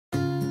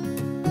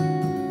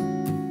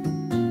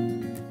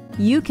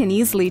You can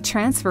easily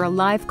transfer a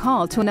live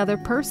call to another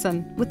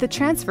person with the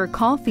Transfer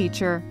Call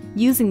feature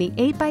using the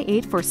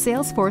 8x8 for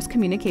Salesforce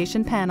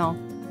communication panel.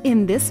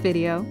 In this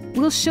video,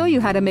 we'll show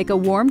you how to make a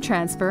warm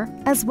transfer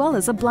as well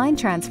as a blind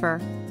transfer.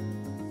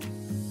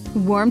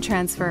 Warm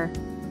transfer.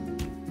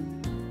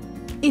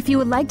 If you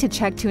would like to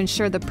check to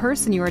ensure the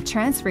person you are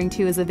transferring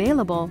to is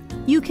available,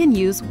 you can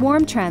use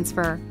warm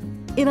transfer.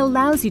 It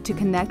allows you to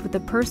connect with the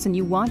person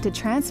you want to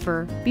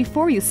transfer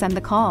before you send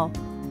the call.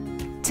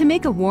 To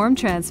make a warm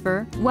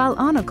transfer, while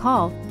on a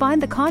call,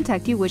 find the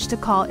contact you wish to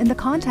call in the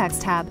Contacts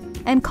tab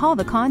and call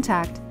the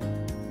contact.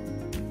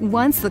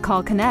 Once the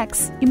call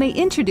connects, you may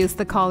introduce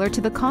the caller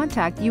to the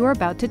contact you are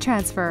about to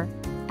transfer.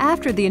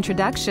 After the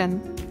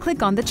introduction,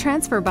 click on the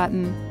Transfer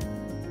button.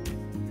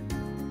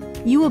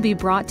 You will be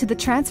brought to the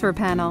Transfer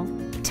panel.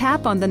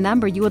 Tap on the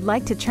number you would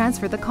like to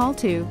transfer the call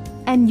to,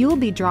 and you'll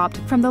be dropped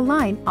from the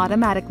line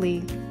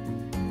automatically.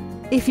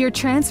 If you're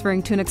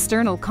transferring to an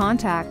external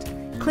contact,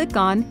 click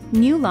on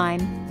New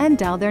Line and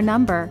dial their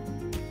number.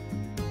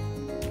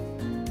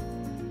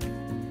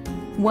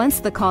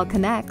 Once the call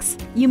connects,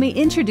 you may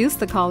introduce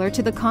the caller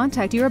to the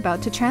contact you're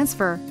about to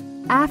transfer.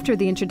 After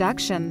the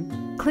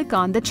introduction, click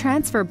on the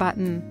Transfer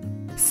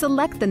button.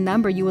 Select the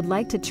number you would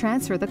like to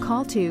transfer the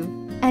call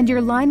to, and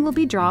your line will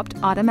be dropped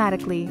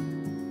automatically.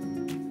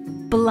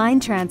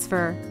 Blind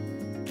transfer.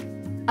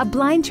 A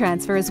blind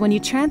transfer is when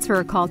you transfer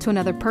a call to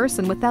another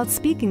person without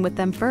speaking with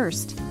them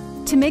first.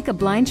 To make a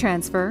blind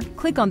transfer,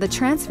 click on the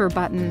Transfer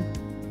button,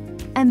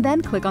 and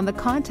then click on the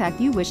contact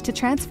you wish to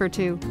transfer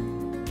to.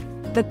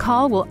 The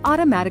call will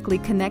automatically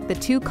connect the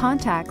two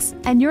contacts,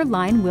 and your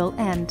line will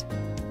end.